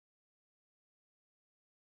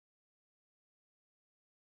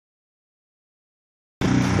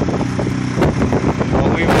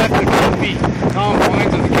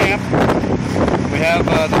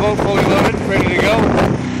the boat fully loaded, ready to go.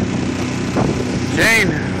 Shane,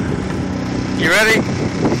 you ready?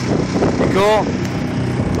 You cool?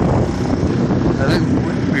 I think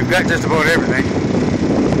we've got just about everything.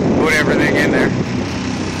 Put everything in there.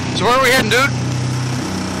 So where are we heading, dude?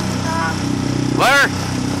 Where?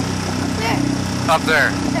 Up there.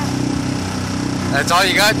 Yeah. That's all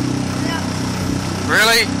you got? Yeah.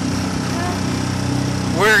 Really?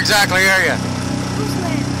 Yeah. Where exactly are you?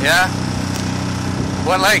 Mooseland. Yeah?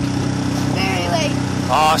 What lake? Fairy Lake.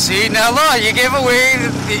 Oh, see, now look, you gave away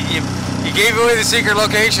you gave away the secret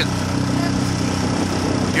location.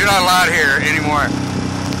 You're not allowed here anymore.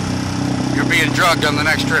 You're being drugged on the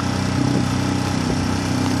next trip.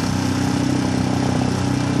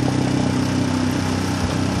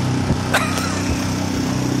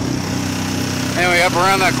 Anyway, up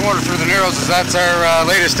around that corner through the Narrows, that's our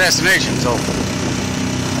latest destination, so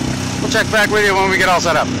we'll check back with you when we get all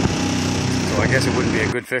set up. So I guess it wouldn't be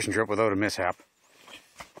a good fishing trip without a mishap.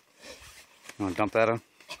 You want to dump that on?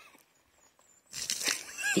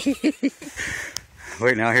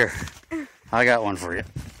 Wait, now here. I got one for you.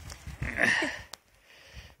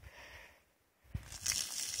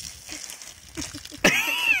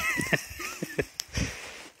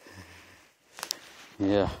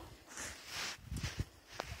 Yeah.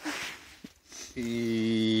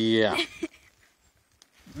 Yeah.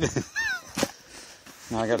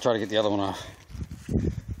 Now I gotta try to get the other one off.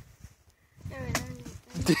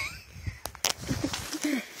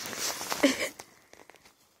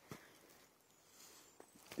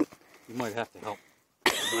 You might have to help.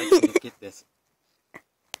 I'd like to get this.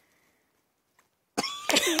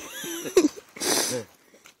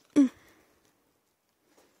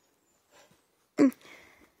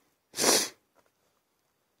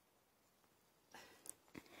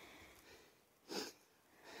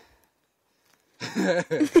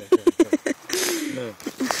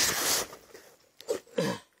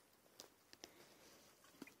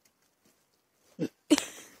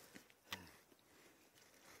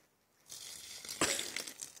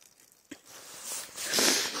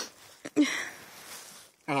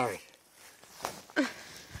 All right.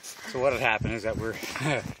 So what had happened is that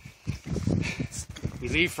we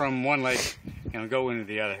leave from one lake and we go into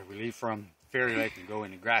the other. We leave from Fairy Lake and go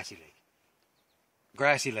into Grassy Lake.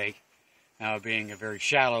 Grassy Lake now being a very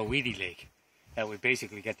shallow, weedy lake that would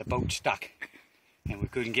basically get the boat stuck, and we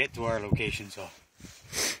couldn't get to our location. So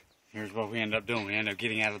here's what we ended up doing: we ended up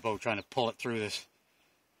getting out of the boat, trying to pull it through this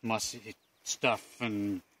musty stuff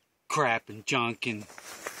and crap and junk, and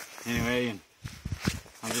anyway, and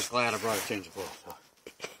I'm just glad I brought a change of boat. So.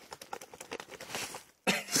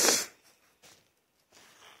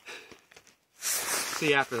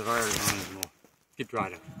 See after the fire is on and we'll get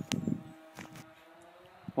dried up.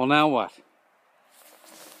 Well, now what?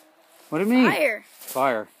 What do you mean? Fire.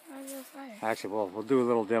 Fire. Fire. Actually, we'll do a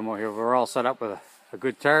little demo here. We're all set up with a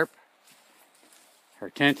good tarp. Our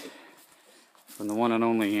tent from the one and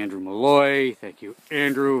only Andrew Malloy. Thank you,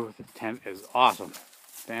 Andrew. The tent is awesome.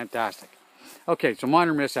 Fantastic. Okay, so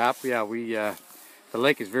minor mishap. Yeah, the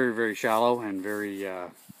lake is very, very shallow and very,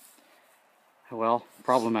 well,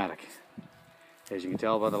 problematic. As you can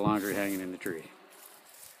tell by the laundry hanging in the tree.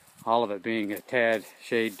 All of it being a tad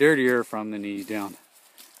shade dirtier from the knees down.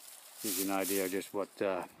 Gives you an idea of just what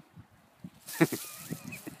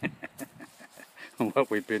what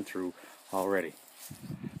we've been through already.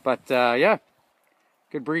 But yeah,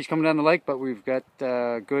 good breeze coming down the lake, but we've got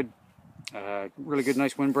good, really good,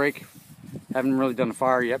 nice windbreak. Haven't really done a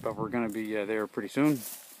fire yet, but we're going to be there pretty soon.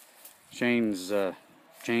 Shane's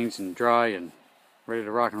chains and dry and ready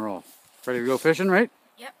to rock and roll. Ready to go fishing, right?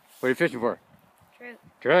 Yep. What are you fishing for? Trout.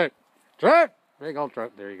 Trout. Trout! Big old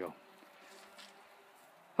trout. There you go.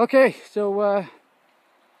 Okay, so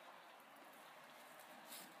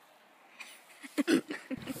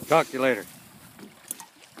talk to you later.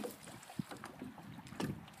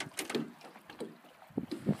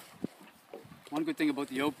 One good thing about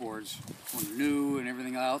the outboards, when they're new and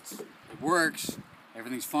everything else, it works,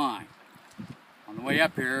 everything's fine. On the way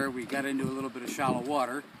up here, we got into a little bit of shallow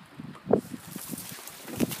water.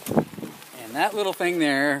 And that little thing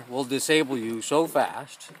there will disable you so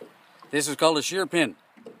fast. This is called a shear pin.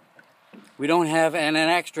 We don't have an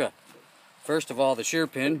extra. First of all, the shear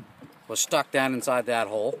pin was stuck down inside that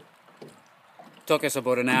hole. Took us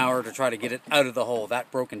about an hour to try to get it out of the hole, that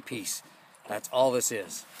broken piece. That's all this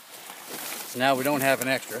is. So now we don't have an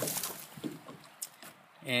extra.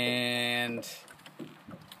 And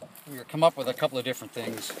we come up with a couple of different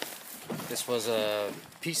things. This was a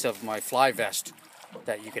piece of my fly vest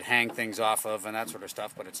that you could hang things off of and that sort of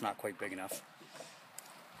stuff, but it's not quite big enough.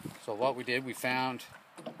 So what we did, we found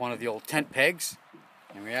one of the old tent pegs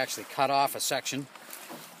And we actually cut off a section.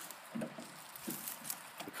 We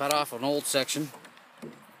cut off an old section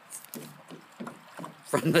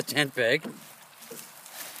from the tent peg.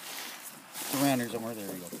 Around here somewhere. There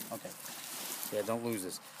you go. Okay. Yeah, don't lose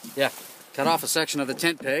this. Yeah, cut off a section of the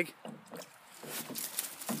tent peg.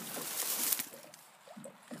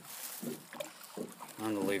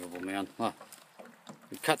 Unbelievable, man. Huh.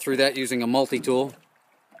 We cut through that using a multi-tool.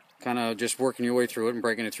 Kind of just working your way through it and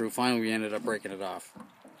breaking it through. Finally, we ended up breaking it off.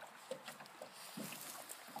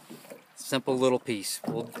 Simple little piece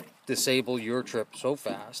will disable your trip so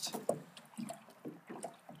fast.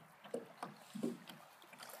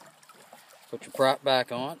 Put your prop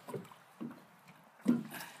back on.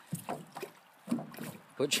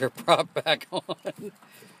 Put your prop back on.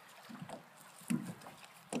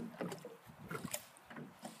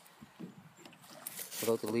 Put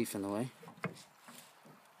out the leaf in the way.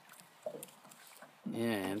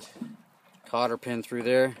 And cotter pin through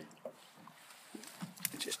there.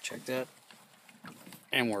 Just check that.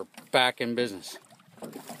 And we're back in business.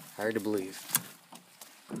 Hard to believe.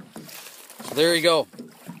 So there you go.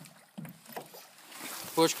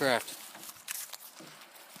 Bushcraft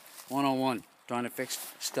 101. Trying to fix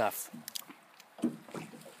stuff.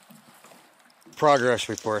 Progress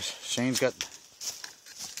report. Shane's got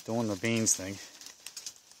doing the beans thing.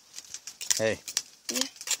 Hey. Yeah.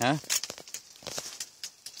 Huh?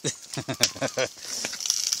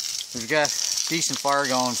 We've got decent fire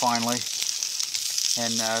going finally.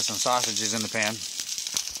 And some sausages in the pan,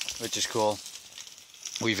 which is cool.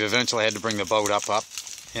 We've eventually had to bring the boat up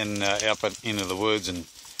into the woods, and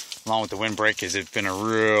along with the windbreak, it's been a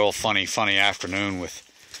real funny afternoon with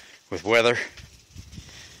weather.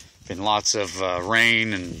 Been lots of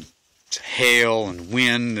rain and hail and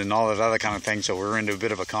wind and all that other kind of thing, so we're into a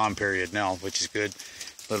bit of a calm period now, which is good.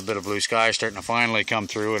 A little bit of blue sky starting to finally come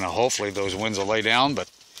through, and hopefully those winds will lay down, but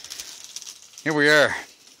here we are.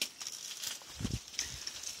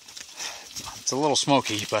 It's a little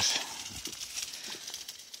smoky, but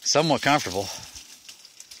somewhat comfortable.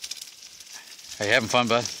 Are you having fun,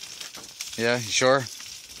 bud? Yeah, you sure?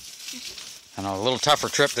 I know, a little tougher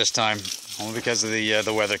trip this time, only because of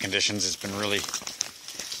the weather conditions. It's been really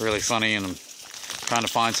funny, and I'm trying to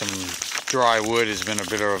find some dry wood has been a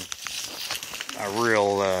bit of a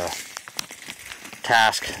real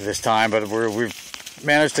task this time, but we've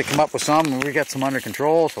managed to come up with some, and we got some under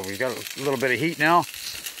control, so we've got a little bit of heat now.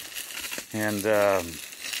 And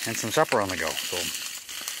some supper on the go. So,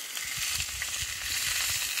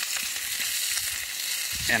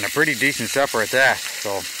 and a pretty decent supper at that.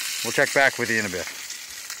 So we'll check back with you in a bit.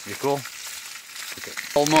 You cool? Okay.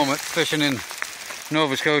 Old moment fishing in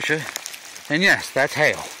Nova Scotia, and yes, that's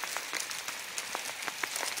hail.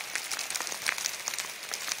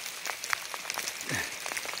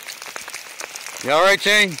 You all right,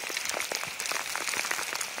 Shane?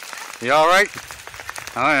 You all right?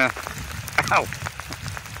 Oh yeah. Ow.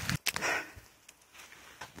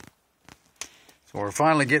 So we're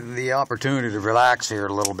finally getting the opportunity to relax here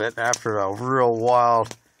a little bit after a real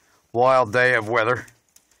wild day of weather.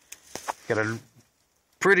 Got a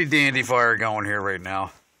pretty dandy fire going here right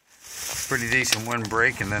now. Pretty decent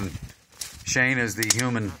windbreak, and then Shane is the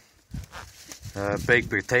human baked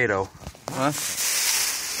potato. Huh?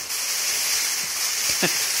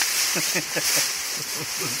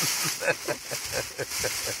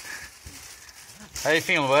 How you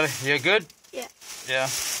feeling, buddy? You good? Yeah. Yeah.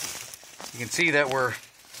 You can see that we're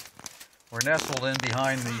nestled in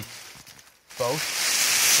behind the boat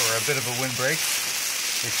for a bit of a windbreak.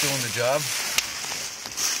 It's doing the job.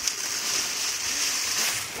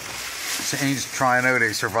 Shane's trying out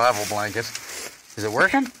a survival blanket. Is it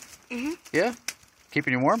working? Mm-hmm. Yeah?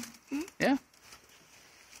 Keeping you warm? Mm-hmm. Yeah?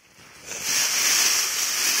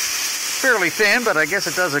 Fairly thin, but I guess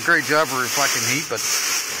it does a great job of reflecting heat. But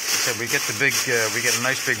so we get we get a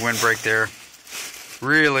nice big windbreak there.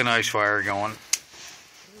 Really nice fire going.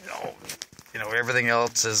 You know, everything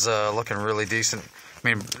else is looking really decent. I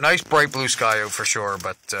mean, nice bright blue sky out for sure,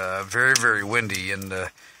 but very, very windy, and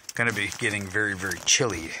going to be getting very, very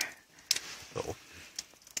chilly. So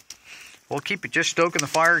we'll keep it just stoking the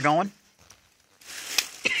fire going.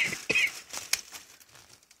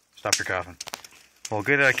 Stop your coughing. We'll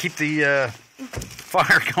keep the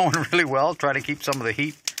fire going really well. Try to keep some of the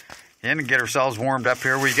heat in and get ourselves warmed up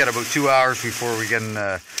here. We've got about 2 hours before we can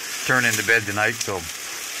turn into bed tonight, so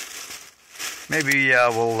maybe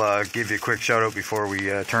we'll give you a quick shout out before we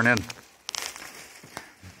turn in.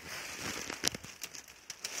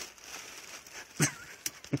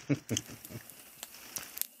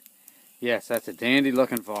 Yes, that's a dandy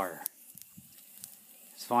looking fire.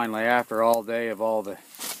 It's finally, after all day of all the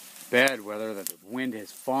bad weather that the wind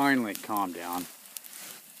has finally calmed down.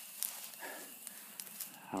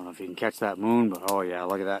 I don't know if you can catch that moon, but oh yeah,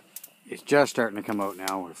 look at that. It's just starting to come out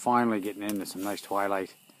now. We're finally getting into some nice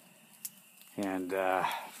twilight. And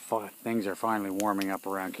things are finally warming up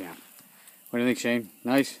around camp. What do you think, Shane?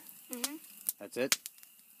 Nice? Mm-hmm. That's it?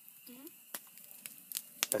 Mm-hmm.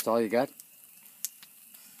 That's all you got?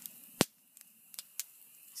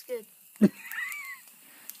 It's good.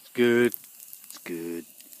 It's good. It's good.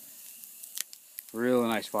 Really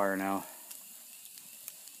nice fire now.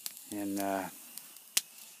 And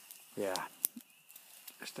yeah,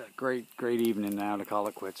 just a great evening now to call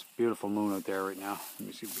it quits. Beautiful moon out there right now. Let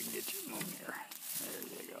me see if we can get you a moon here. There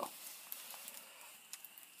you go.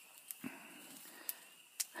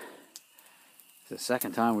 It's the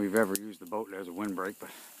second time we've ever used the boat as a windbreak, but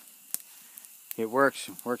it works.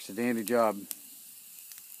 It works a dandy job.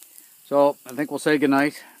 So I think we'll say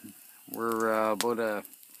goodnight. We're about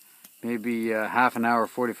maybe half an hour,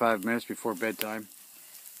 45 minutes before bedtime.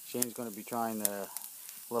 Shane's going to be trying a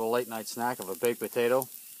little late night snack of a baked potato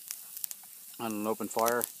on an open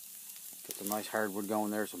fire. Get some nice hardwood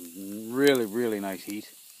going there, some really nice heat.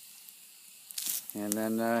 And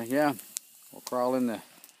then yeah, we'll crawl in the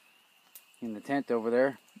tent over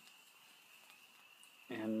there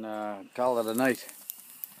and call it a night.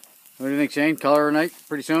 What do you think, Shane? Call it a night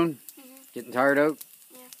pretty soon? Mm-hmm. Getting tired out?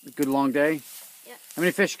 Yeah. A good long day? Yeah. How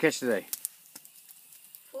many fish you catch today?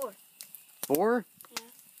 4. 4?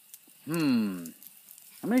 Yeah.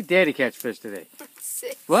 How many daddy catch fish today?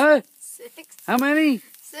 6. What? 6. How many?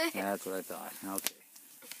 6. That's what I thought. Okay.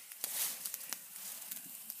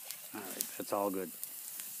 Alright, that's all good.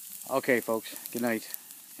 Okay, folks. Good night.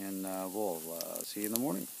 And we'll see you in the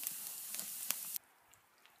morning.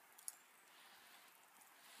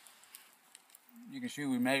 You can see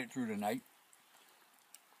we made it through the night.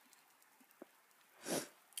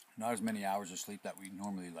 Not as many hours of sleep that we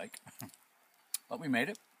normally like. But we made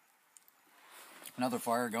it. Another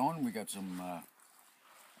fire going. We got some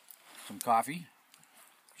coffee.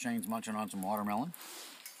 Shane's munching on some watermelon.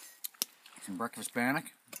 Some breakfast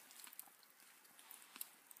bannock.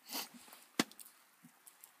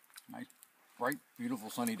 Nice, bright, beautiful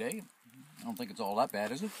sunny day. I don't think it's all that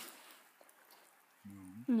bad, is it?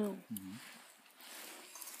 No. Mm-hmm.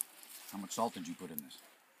 How much salt did you put in this?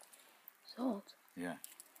 Salt? Yeah.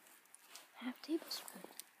 Half tablespoon.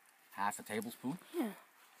 Half a tablespoon? Yeah.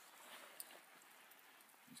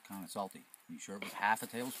 It's kind of salty. You sure it was half a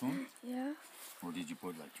tablespoon? Yeah. Or did you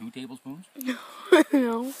put like 2 tablespoons?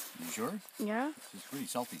 No. You sure? Yeah. It's pretty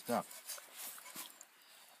salty stuff.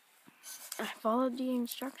 I followed the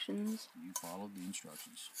instructions. You followed the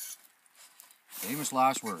instructions. Famous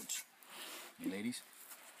last words. You ladies?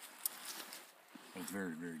 But it's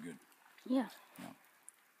very good. Yeah. Yeah.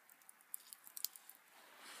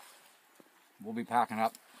 We'll be packing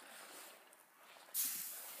up.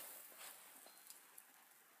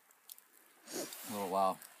 A little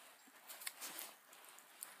while.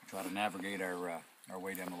 Try to navigate our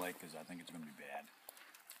way down the lake because I think it's going to be bad.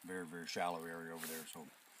 Very shallow area over there. So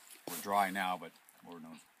we're dry now, but Lord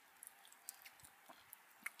knows.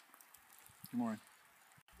 Good morning.